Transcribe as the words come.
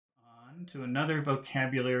To another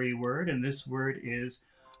vocabulary word, and this word is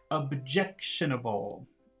objectionable.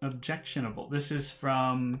 Objectionable. This is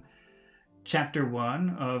from chapter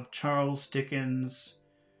 1 of Charles Dickens'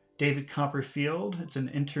 David Copperfield. It's an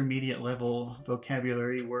intermediate level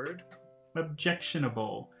vocabulary word.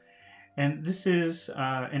 Objectionable. And this is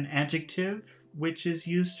an adjective which is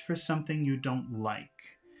used for something you don't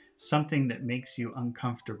like, something that makes you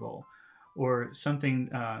uncomfortable, or something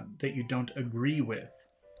that you don't agree with.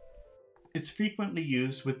 It's frequently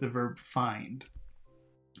used with the verb find.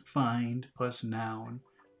 Find plus noun,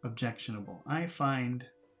 objectionable. I find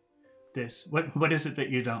this. What is it that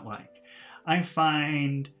you don't like? I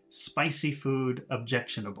find spicy food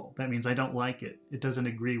objectionable. That means I don't like it. It doesn't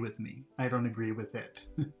agree with me. I don't agree with it.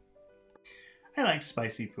 I like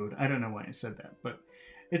spicy food. I don't know why I said that, but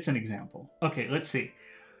it's an example. Okay, let's see.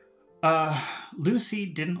 Lucy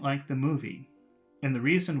didn't like the movie, and the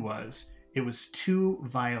reason was it was too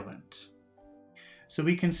violent. So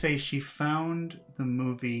we can say she found the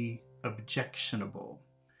movie objectionable.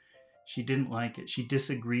 She didn't like it. She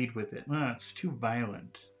disagreed with it. Well, it's too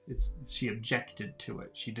violent. She objected to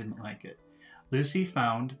it. She didn't like it. Lucy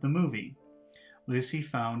found the movie. Lucy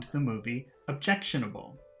found the movie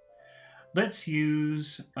objectionable. Let's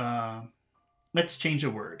change a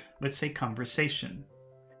word. Let's say conversation.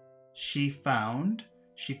 She found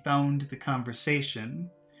the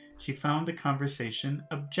conversation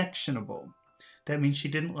objectionable. That means she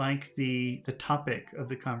didn't like the topic of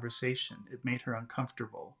the conversation. It made her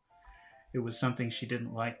uncomfortable. It was something she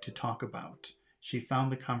didn't like to talk about. She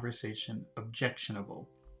found the conversation objectionable.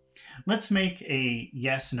 Let's make a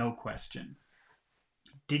yes/no question.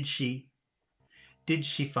 Did she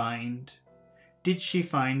find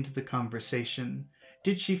the conversation?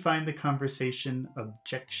 Did she find the conversation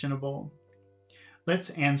objectionable? Let's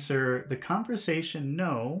answer the conversation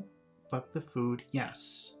no, but the food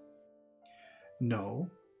yes. No,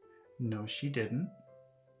 she didn't.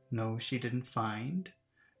 No, she didn't find.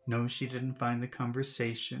 No, she didn't find the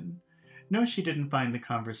conversation. No, she didn't find the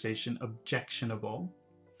conversation objectionable.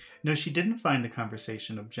 No, she didn't find the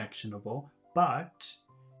conversation objectionable, but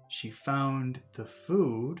she found the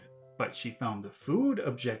food,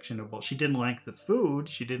 objectionable. She didn't like the food.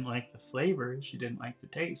 She didn't like the flavor. She didn't like the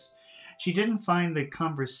taste. She didn't find the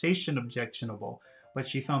conversation objectionable, but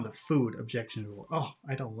she found the food objectionable. Oh,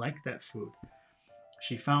 I don't like that food.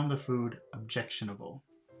 She found the food objectionable.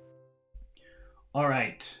 All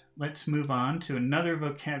right, let's move on to another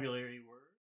vocabulary word.